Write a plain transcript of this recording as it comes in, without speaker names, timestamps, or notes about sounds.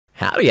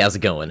Howdy, how's it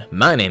going?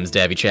 My name's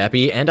Davvy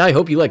Chappy, and I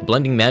hope you like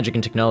blending magic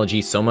and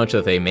technology so much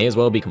that they may as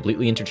well be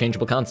completely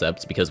interchangeable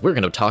concepts, because we're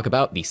going to talk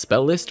about the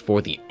spell list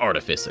for the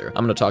Artificer.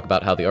 I'm going to talk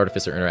about how the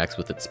Artificer interacts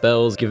with its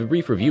spells, give a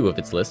brief review of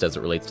its list as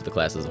it relates to the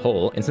class as a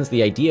whole, and since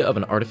the idea of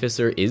an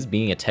Artificer is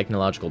being a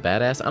technological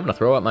badass, I'm going to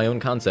throw out my own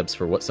concepts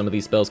for what some of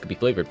these spells could be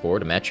flavored for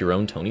to match your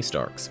own Tony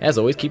Starks. As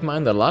always, keep in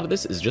mind that a lot of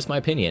this is just my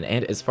opinion,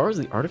 and as far as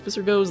the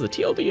Artificer goes, the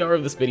TLDR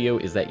of this video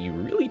is that you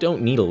really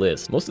don't need a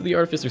list. Most of the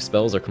Artificer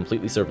spells are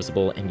completely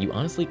serviceable, and you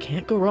honestly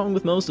can't go wrong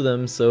with most of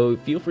them, so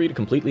feel free to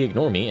completely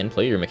ignore me and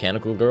play your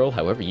mechanical girl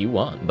however you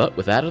want. But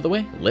with that out of the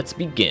way, let's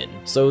begin.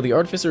 So the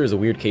Artificer is a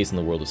weird case in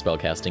the world of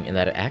spellcasting in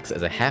that it acts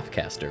as a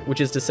half-caster,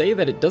 which is to say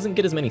that it doesn't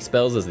get as many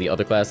spells as the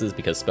other classes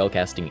because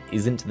spellcasting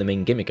isn't the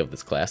main gimmick of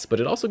this class, but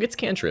it also gets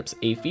cantrips,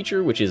 a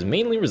feature which is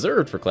mainly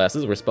reserved for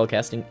classes where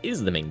spellcasting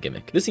is the main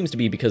gimmick. This seems to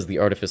be because the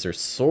Artificer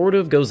sort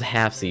of goes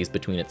halfsies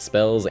between its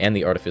spells and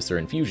the Artificer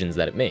infusions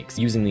that it makes,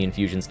 using the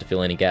infusions to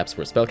fill any gaps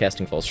where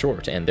spellcasting falls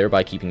short, and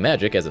thereby keeping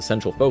magic as a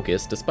central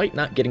focus despite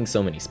not getting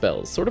so many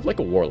spells, sort of like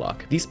a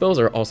warlock. These spells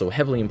are also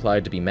heavily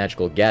implied to be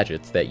magical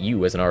gadgets that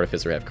you as an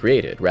Artificer have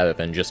created, rather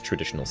than just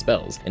traditional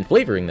spells, and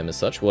flavoring them as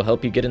such will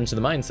help you get into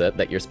the mindset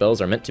that your spells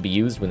are meant to be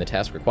used when the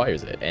task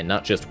requires it, and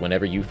not just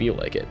whenever you feel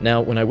like it.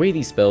 Now, when I weigh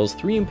these spells,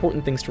 three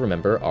important things to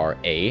remember are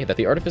A, that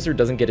the Artificer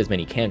doesn't get as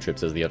many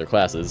cantrips as the other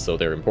classes, so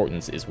their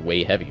importance is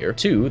way heavier.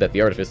 2, that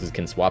the Artificers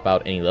can swap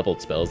out any leveled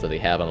spells that they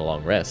have on a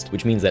long rest,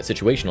 which means that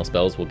situational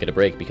spells will get a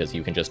break because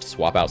you can just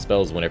swap out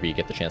spells whenever you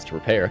get the chance to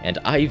repair. And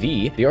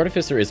IV, the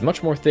Artificer is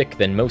much more thick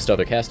than most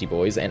other casty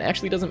boys and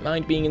actually doesn't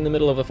mind being in the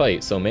middle of a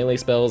fight, so melee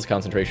spells,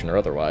 concentration or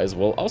otherwise,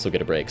 will also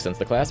get a break since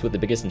the class with the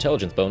biggest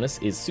intelligence bonus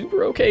is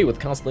super okay with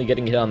constantly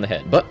getting hit on the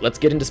head. But let's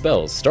get into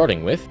spells,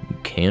 starting with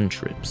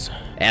cantrips.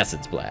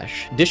 Acid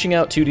Splash. Dishing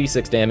out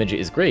 2d6 damage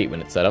is great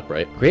when it's set up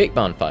right. Create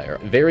Bonfire.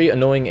 Very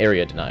annoying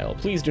area denial.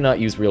 Please do not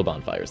use real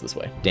bonfires this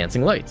way.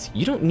 Dancing Lights.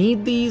 You don't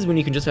need these when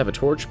you can just have a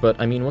torch, but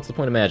I mean, what's the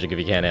point of magic if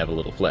you can't have a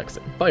little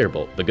flexing?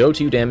 Firebolt. The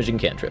go-to damaging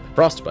cantrip.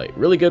 Frostbite.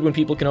 Really good when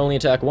people can only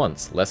attack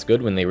once. Less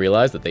good when they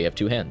realize that they have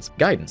two hands.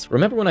 Guidance.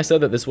 Remember when I said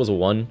that this was a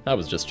 1? I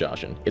was just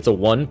joshing. It's a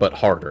 1, but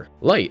harder.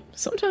 Light.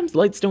 Sometimes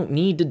lights don't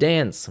need to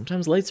dance.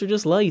 Sometimes lights are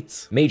just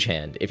lights. Mage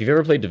Hand. If you've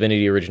ever played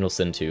Divinity Original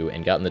Sin 2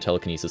 and gotten the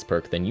telekinesis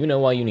perk, then you know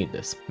why you need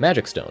this.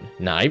 Magic Stone.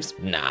 Knives?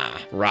 Nah,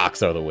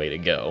 rocks are the way to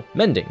go.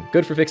 Mending.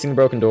 Good for fixing a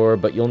broken door,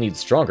 but you'll need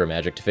stronger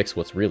magic to fix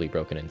what's really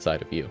broken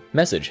inside of you.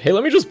 Message. Hey,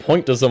 let me just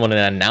point to someone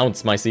and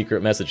announce my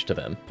secret message to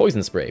them.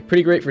 Poison Spray.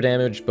 Pretty great for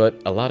damage, but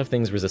a lot of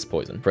things resist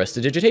poison.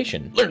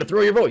 Prestidigitation. Learn to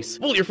throw your voice.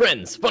 Fool your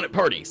friends. Fun at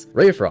parties.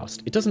 Ray of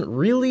Frost. It doesn't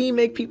really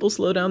make people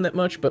slow down that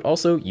much, but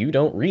also you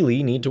don't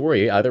really need to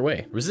worry either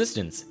way.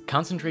 Resistance.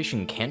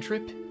 Concentration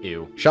cantrip?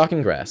 Ew.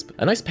 Shocking Grasp.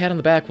 A nice pat on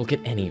the back will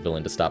get any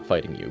villain to stop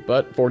fighting you,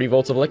 but 40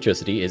 volts of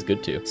electricity is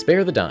good too.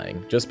 Spare the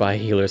Dying. Just buy a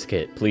healer's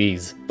kit,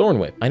 please. Thorn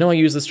Whip. I know I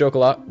use this joke a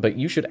lot, but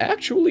you should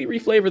actually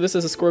reflavor this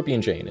as a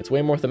scorpion chain. It's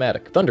way more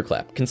thematic.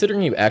 Thunderclap.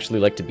 Considering you actually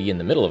like to be in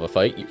the middle of a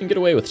fight, you can get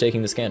away with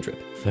taking this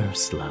cantrip.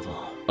 First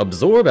level.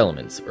 Absorb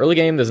Elements. Early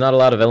game, there's not a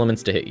lot of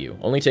elements to hit you.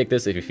 Only take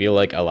this if you feel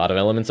like a lot of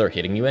elements are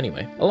hitting you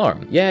anyway.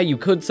 Alarm. Yeah, you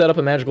could set up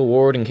a magical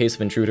ward in case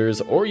of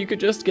intruders, or you could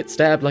just get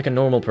stabbed like a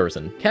normal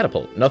person.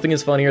 Catapult. Nothing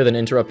is funnier than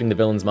interrupting the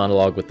villain's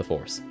monologue with the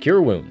Force.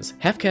 Cure Wounds.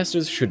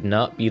 Half-casters should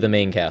not be the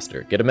main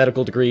caster. Get a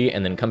medical degree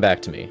and then come back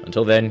to me.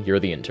 Until then, you're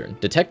the intern.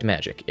 Detect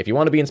Magic. If you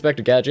want to be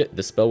Inspector Gadget,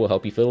 this spell will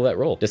help you fill that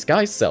role.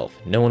 Disguise Self.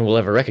 No one will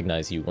ever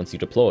recognize you once you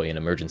deploy an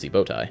emergency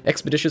bowtie.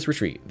 Expeditious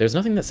Retreat. There's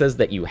nothing that says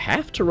that you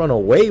have to run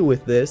away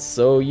with this,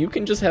 so you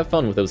can just have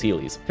fun with those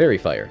healies. Fairy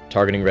Fire.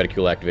 Targeting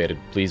reticule activated.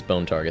 Please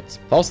bone targets.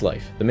 False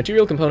Life. The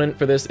material component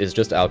for this is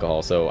just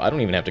alcohol, so I don't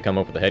even have to come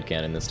up with a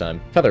headcanon this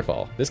time.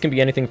 Featherfall. This can be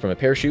anything from a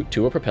parachute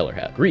to a propeller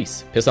hat.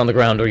 Grease. Piss on the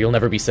ground or you'll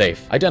never be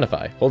safe.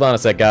 Identify. Hold on a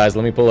sec, guys.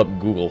 Let me pull up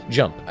Google.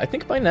 Jump. I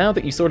think by now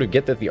that you sort of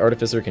get that the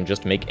Artificer can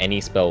just make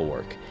any spell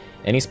work.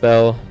 Any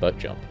spell, but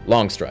jump.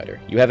 Long Strider.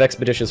 You have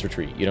Expeditious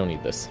Retreat. You don't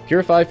need this.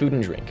 Purify Food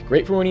and Drink.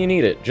 Great for when you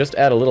need it. Just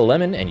add a little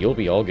lemon and you'll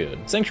be all good.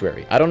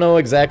 Sanctuary. I don't know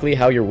exactly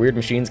how your weird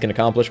machines can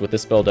accomplish what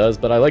this spell does,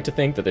 but I like to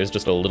think that there's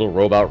just a little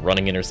robot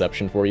running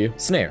interception for you.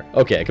 Snare.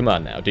 Okay, come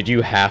on now. Did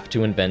you have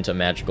to invent a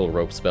magical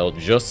rope spell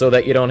just so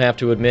that you don't have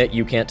to admit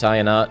you can't tie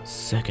a knot?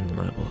 Second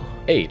level.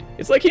 Aid.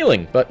 It's like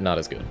healing, but not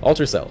as good.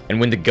 Alter Self.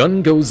 And when the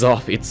gun goes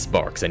off, it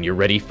sparks and you're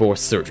ready for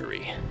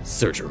surgery.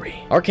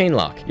 Surgery. Arcane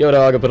Lock. Yo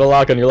dog, I put a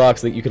lock on your lock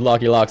so that you could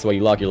lock your locks while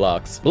you lock your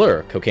locks.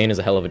 Blur. Cocaine is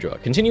a hell of a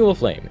drug. Continual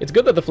Flame. It's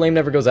good that the flame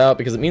never goes out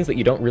because it means that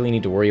you don't really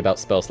need to worry about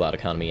spell slot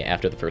economy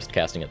after the first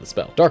casting of the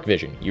spell. Dark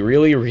Vision. You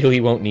really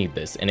won't need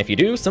this, and if you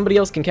do, somebody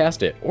else can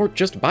cast it, or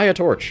just buy a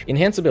torch.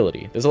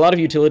 Enhanceability. There's a lot of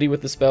utility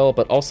with the spell,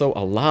 but also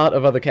a lot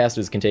of other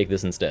casters can take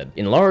this instead.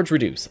 Enlarge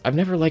Reduce. I've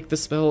never liked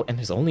this spell, and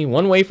there's only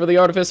one way for the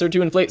Artificer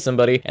to inflate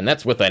somebody, and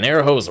that's with an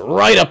air hose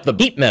right up the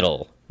heat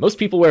metal. Most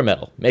people wear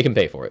metal. Make him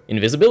pay for it.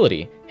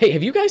 Invisibility. Hey,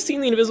 have you guys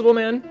seen The Invisible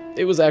Man?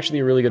 It was actually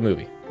a really good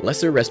movie.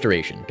 Lesser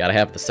Restoration. Gotta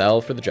have the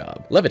salve for the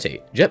job.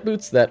 Levitate. Jet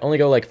boots that only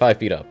go like 5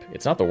 feet up.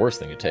 It's not the worst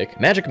thing to take.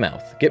 Magic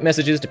Mouth. Get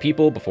messages to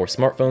people before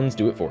smartphones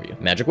do it for you.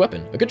 Magic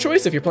Weapon. A good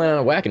choice if you're planning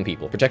on whacking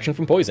people. Protection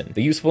from poison.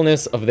 The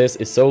usefulness of this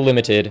is so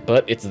limited,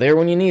 but it's there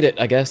when you need it,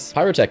 I guess.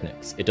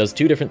 Pyrotechnics. It does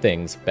 2 different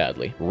things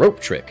badly. Rope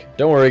Trick.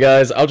 Don't worry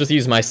guys, I'll just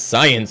use my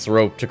science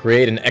rope to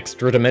create an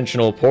extra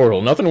dimensional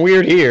portal. Nothing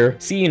weird here.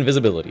 See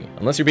Invisibility.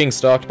 Unless you're being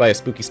stalked by a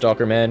spooky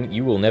stalker man,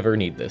 you will never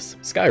need this.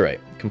 Skywrite.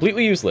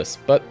 Completely useless,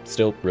 but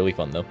still really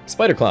fun though.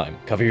 Spider Climb.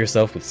 Cover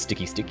yourself with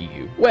sticky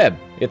you. Web.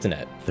 It's a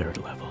net.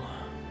 3rd level.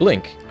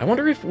 Blink. I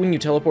wonder if when you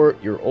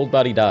teleport, your old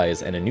body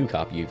dies and a new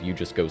copy of you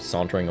just goes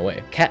sauntering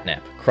away.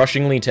 Catnap.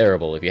 Crushingly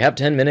terrible. If you have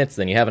 10 minutes,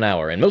 then you have an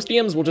hour, and most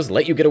DMs will just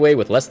let you get away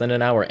with less than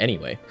an hour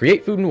anyway.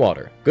 Create food and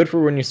water. Good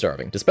for when you're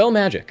starving. Dispel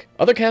magic.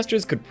 Other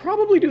casters could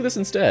probably do this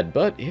instead,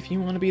 but if you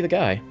want to be the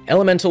guy.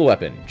 Elemental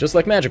Weapon. Just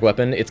like Magic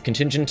Weapon, it's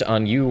contingent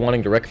on you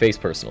wanting direct face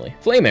personally.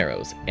 Flame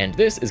Arrows. And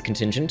this is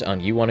contingent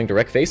on you wanting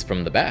direct face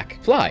from the back.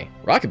 Fly.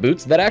 Rocket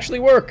boots that actually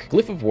work.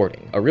 Glyph of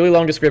Warding. A really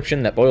long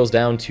description that boils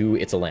down to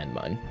it's a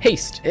landmine.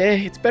 Haste.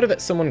 It's better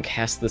that someone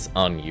casts this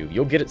on you.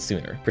 You'll get it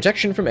sooner.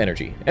 Protection from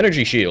energy.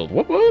 Energy shield.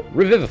 Whoop whoop.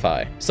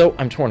 Revivify. So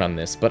I'm torn on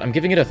this, but I'm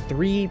giving it a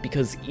 3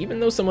 because even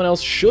though someone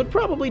else should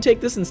probably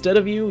take this instead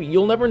of you,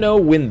 you'll never know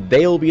when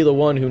they'll be the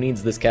one who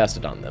needs this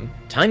casted on them.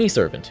 Tiny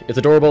Servant. It's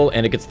adorable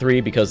and it gets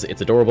 3 because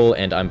it's adorable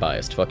and I'm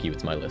biased. Fuck you,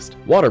 it's my list.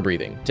 Water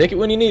Breathing. Take it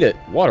when you need it.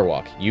 Water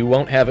Walk. You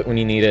won't have it when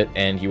you need it,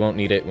 and you won't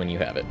need it when you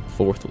have it.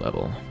 4th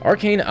level.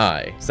 Arcane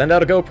Eye. Send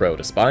out a GoPro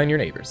to spy on your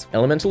neighbors.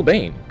 Elemental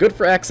Bane. Good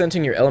for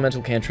accenting your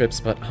elemental cantrips,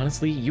 but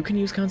honestly, you can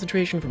use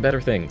concentration for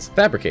better things.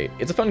 Fabricate.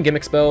 It's a fun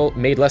gimmick spell,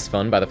 made less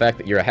fun by the fact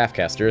that you're a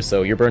half-caster,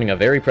 so you're burning a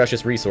very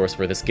precious resource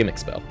for this gimmick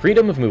spell.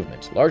 Freedom of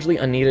movement. Largely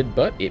unneeded,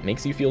 but it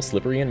makes you feel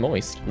slippery and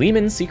moist.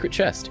 Lehman's Secret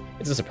Chest.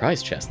 It's a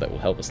surprise chest that will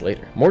help us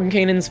later.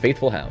 Mordenkainen's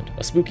Faithful Hound.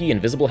 A spooky,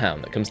 invisible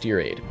hound that comes to your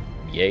aid.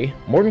 Yay.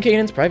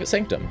 Mordenkainen's Private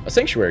Sanctum. A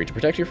sanctuary to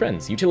protect your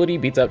friends. Utility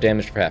beats out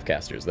damage for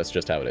half-casters. That's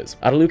just how it is.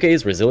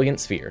 Adeluke's Resilient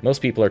Sphere.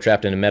 Most people are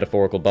trapped in a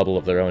metaphorical bubble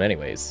of their own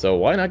anyways, so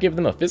why not give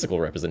them a physical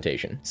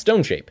representation?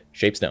 Stone Shape.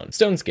 Shape stone.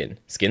 Stone skin.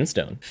 Skin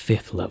stone.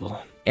 5th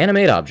level.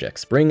 Animate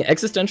objects. Bring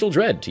existential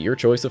dread to your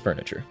choice of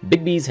furniture.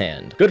 Big B's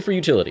Hand. Good for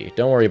utility.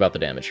 Don't worry about the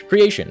damage.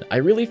 Creation. I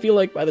really feel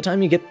like by the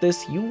time you get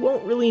this, you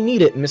won't really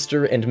need it,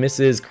 Mr. and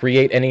Mrs.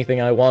 Create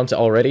Anything I Want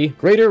already.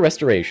 Greater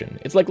Restoration.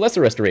 It's like Lesser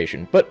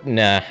Restoration, but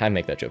nah, I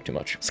make that joke too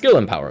much. Skill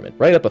Empowerment.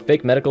 Write up a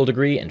fake medical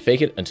degree and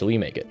fake it until you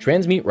make it.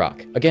 Transmute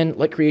Rock. Again,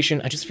 like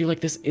Creation, I just feel like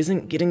this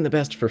isn't getting the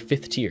best for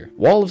 5th tier.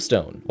 Wall of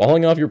Stone.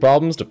 Walling off your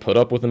problems to put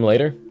up with them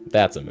later?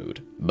 That's a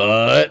mood.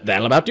 But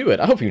that'll about do it.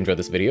 I hope you enjoyed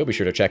this video. Be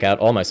sure to check out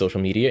all my social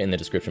media in the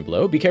description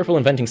below. Be careful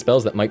inventing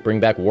spells that might bring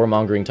back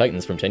warmongering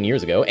titans from 10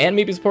 years ago, and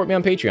maybe support me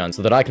on Patreon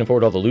so that I can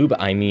afford all the lube,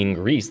 I mean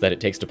grease, that it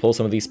takes to pull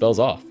some of these spells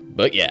off.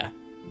 But yeah,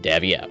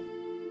 Davvy out.